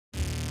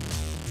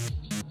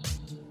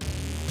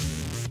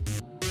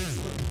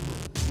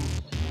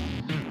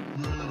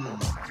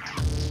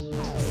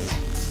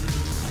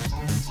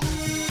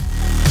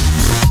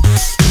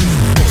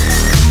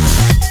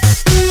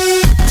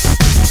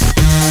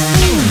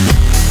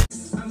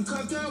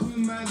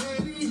my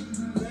baby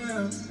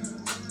girl.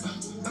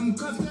 I'm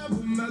cuffed up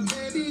with my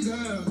baby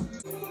girl.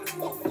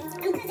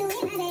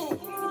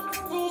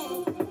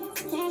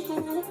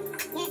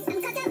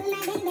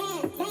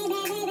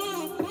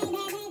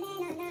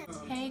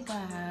 Hey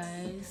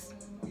guys,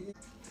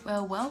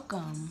 well,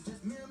 welcome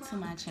to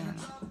my channel.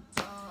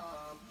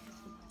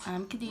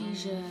 I'm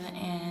Khadijah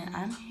and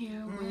I'm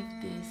here with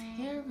this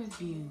hair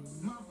review.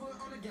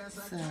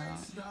 So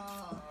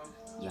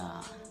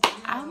y'all,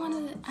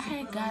 I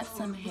had got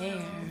some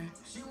hair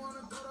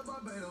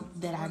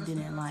that I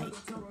didn't like,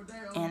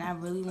 and I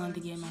really wanted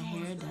to get my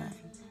hair done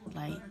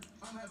like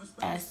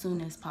as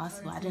soon as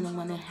possible. I didn't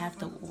want to have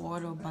to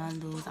order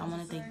bundles. I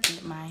wanted to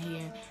get my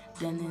hair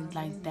done in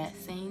like that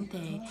same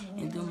day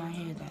and do my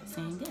hair that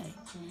same day.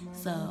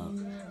 So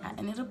I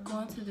ended up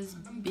going to this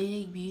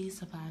big beauty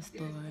supply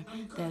store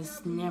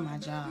that's near my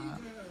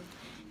job,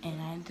 and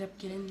I ended up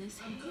getting this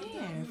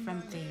hair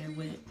from there,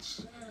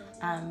 which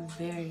I'm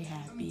very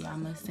happy. I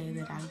must say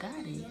that I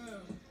got it.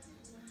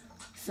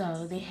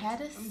 So they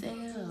had a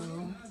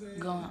sale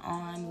going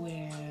on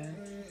where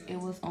it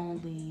was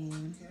only,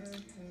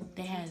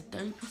 they had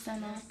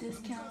 30% off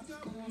discounts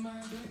going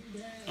on,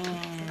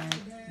 and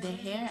the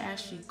hair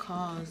actually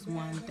cost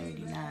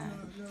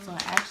 $139. So I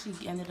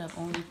actually ended up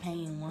only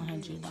paying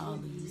 $100,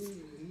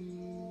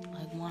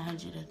 like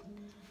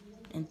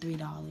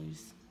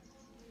 $103.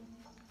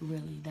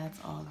 Really, that's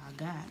all I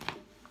got.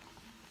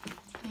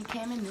 It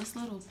came in this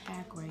little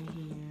pack right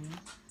here,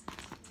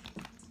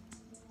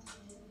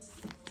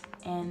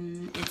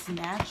 and it's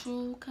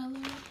natural color.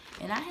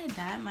 And I had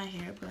dyed my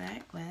hair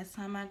black last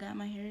time I got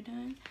my hair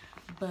done,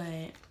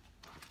 but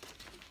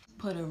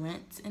put a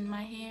rinse in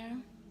my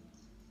hair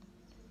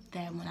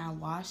that when I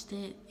washed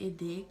it, it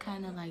did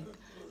kind of like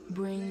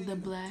bring the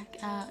black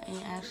out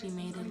and actually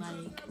made it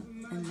like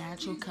a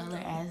natural color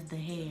as the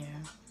hair.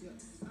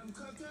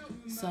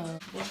 So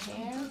the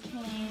hair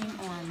came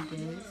on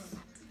this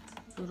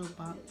little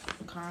box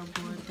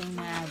cardboard thing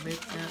that I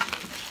ripped up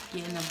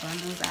getting the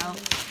bundles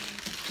out.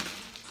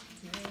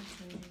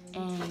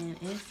 And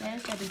it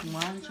says that it's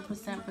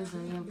 100%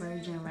 Brazilian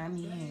virgin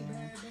Remy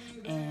hair,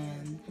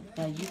 and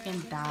that you can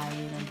dye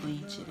it and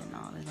bleach it and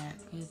all of that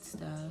good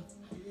stuff.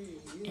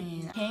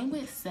 And it came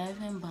with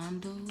 7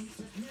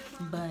 bundles,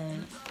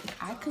 but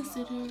I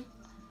consider,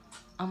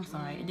 I'm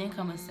sorry, it didn't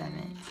come with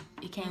 7.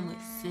 It came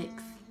with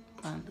 6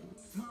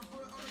 bundles.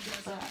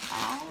 But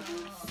I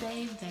would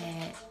say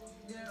that,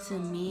 to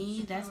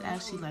me, that's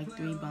actually like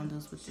 3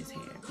 bundles with this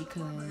hair,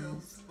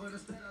 because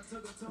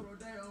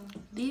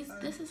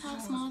this is how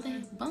small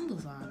the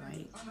bundles are.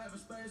 Like,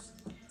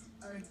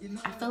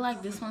 I feel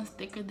like this one's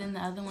thicker than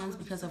the other ones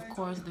because, of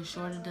course, the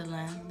shorter the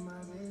length,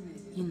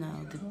 you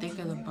know, the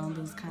thicker the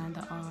bundles kind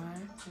of are.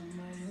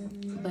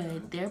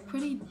 But they're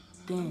pretty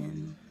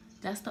thin.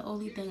 That's the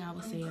only thing I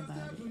would say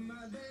about it.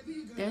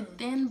 They're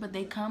thin, but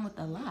they come with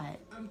a lot.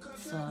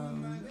 So,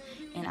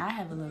 and I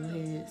have a little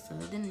head, so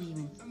it didn't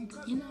even,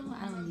 you know,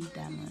 I don't need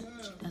that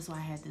much. That's why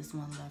I had this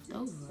one left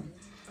over.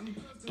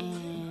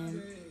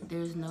 And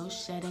there's no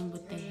shedding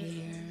with the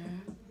hair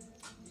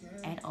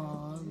at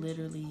all,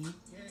 literally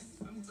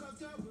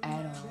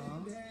at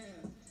all.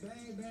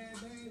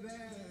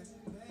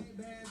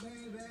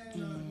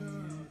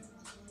 And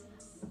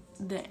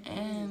the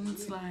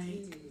ends,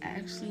 like, I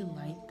actually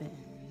like the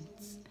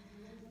ends.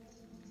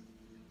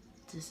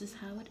 This is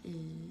how it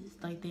is.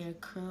 Like, they're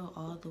curled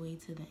all the way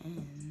to the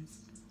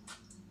ends.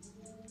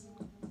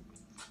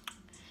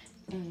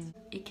 And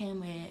it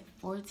came with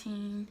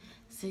 14,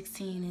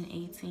 16, and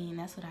 18.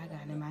 That's what I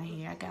got in my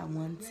hair. I got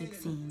one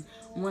 16,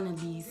 one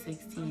of these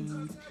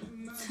 16s,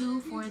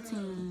 2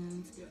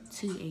 14s,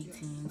 2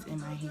 18s in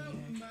my hair.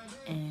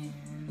 And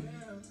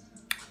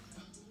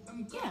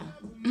yeah.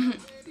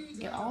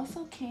 It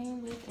also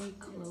came with a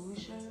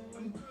closure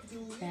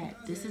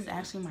that, this is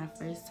actually my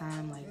first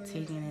time like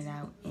taking it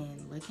out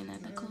and looking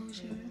at the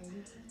closure.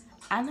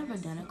 I never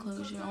done a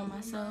closure on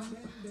myself,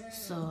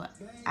 so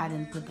I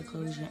didn't put the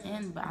closure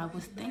in, but I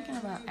was thinking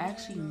about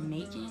actually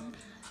making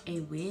a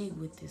wig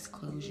with this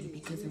closure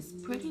because it's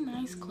pretty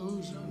nice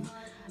closure.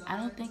 I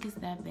don't think it's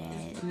that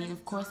bad. I mean,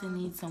 of course it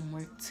needs some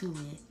work to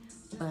it,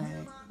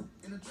 but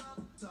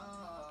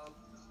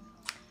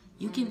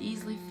you can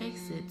easily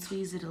fix it,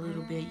 tweeze it a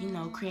little bit, you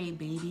know, create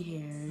baby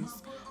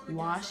hairs,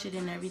 wash it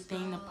and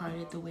everything to part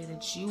it the way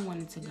that you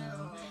want it to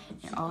go,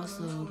 and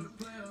also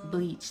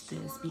bleach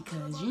this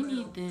because you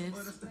need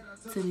this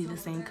to be the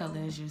same color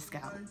as your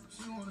scalp.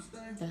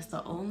 That's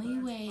the only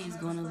way it's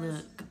gonna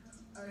look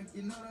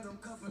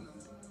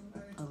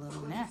a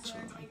little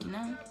natural, like, you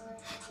know?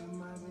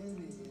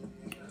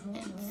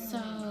 And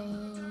so,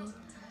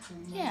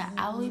 yeah,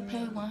 I only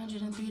paid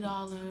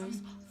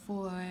 $103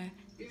 for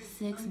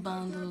 6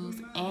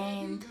 bundles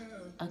and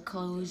a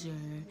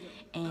closure,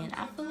 and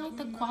I feel like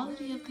the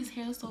quality of this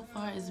hair so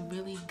far is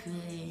really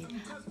good.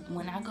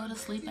 When I go to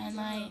sleep at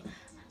night,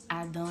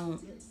 I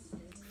don't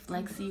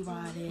flexi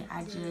rod it.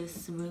 I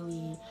just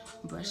really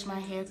brush my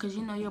hair because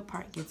you know your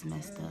part gets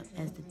messed up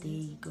as the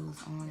day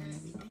goes on and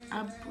everything.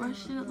 I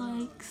brush it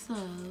like so,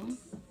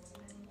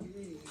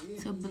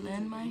 to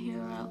blend my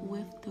hair out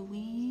with the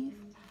weave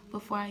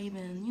before I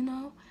even, you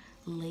know,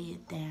 lay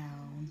it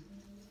down.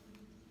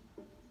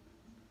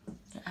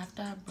 And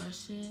after I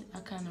brush it, I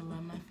kind of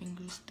run my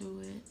fingers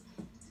through it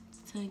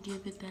to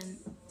give it that,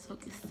 so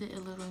it can sit a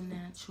little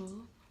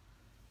natural.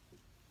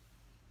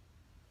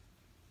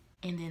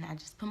 And then I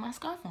just put my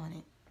scarf on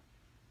it.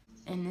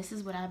 And this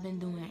is what I've been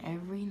doing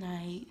every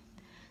night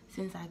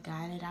since I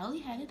got it. I only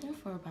had it in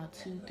for about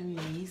 2-3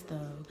 days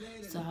though.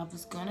 So I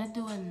was gonna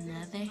do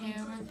another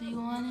hair review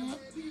on it,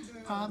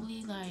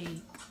 probably like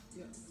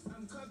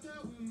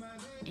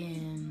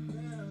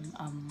in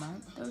a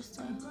month or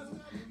so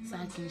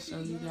I can show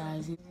you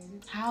guys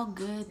how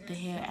good the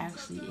hair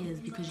actually is,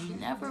 because you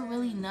never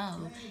really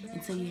know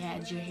until you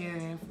had your hair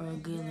in for a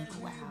good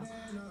little while.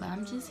 But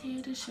I'm just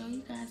here to show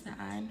you guys that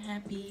I'm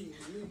happy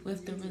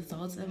with the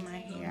results of my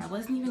hair. I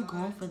wasn't even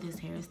going for this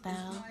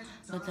hairstyle,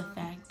 but the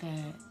fact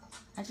that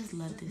I just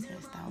love this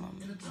hairstyle on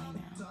me right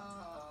now.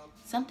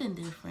 Something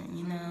different,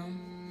 you know?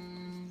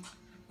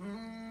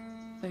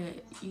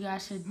 But you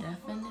guys should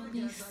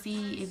definitely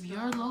see if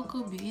your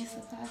local beauty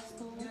supply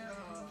store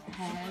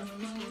has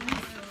these.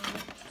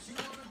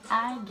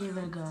 I give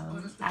it a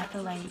go. I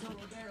feel like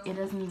it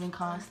doesn't even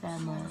cost that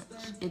much.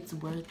 It's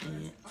worth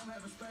it.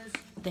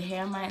 The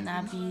hair might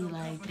not be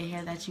like the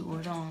hair that you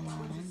order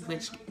online,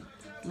 which,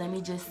 let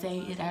me just say,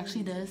 it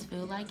actually does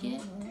feel like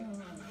it.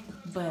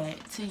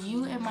 But to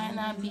you, it might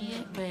not be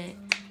it,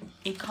 but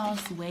it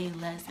costs way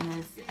less and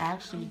it's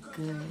actually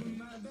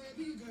good.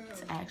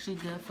 It's actually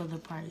good for the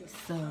price.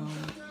 So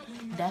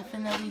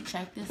definitely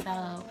check this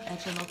out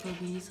at your local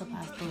beauty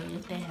supply store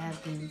if they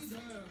have this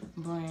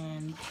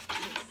brand,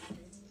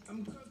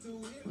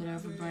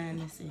 whatever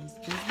brand this is.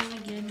 This really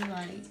gives me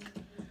like,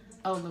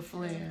 oh,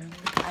 Laflare.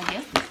 I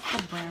guess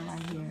it's the brand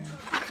right here,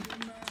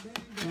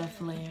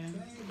 Laflare.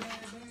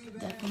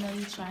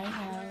 Definitely try it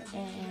out,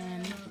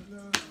 and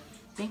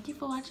thank you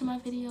for watching my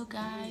video,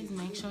 guys.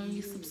 Make sure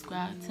you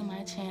subscribe to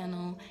my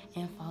channel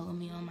and follow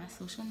me on my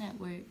social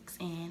networks,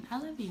 and I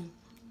love you.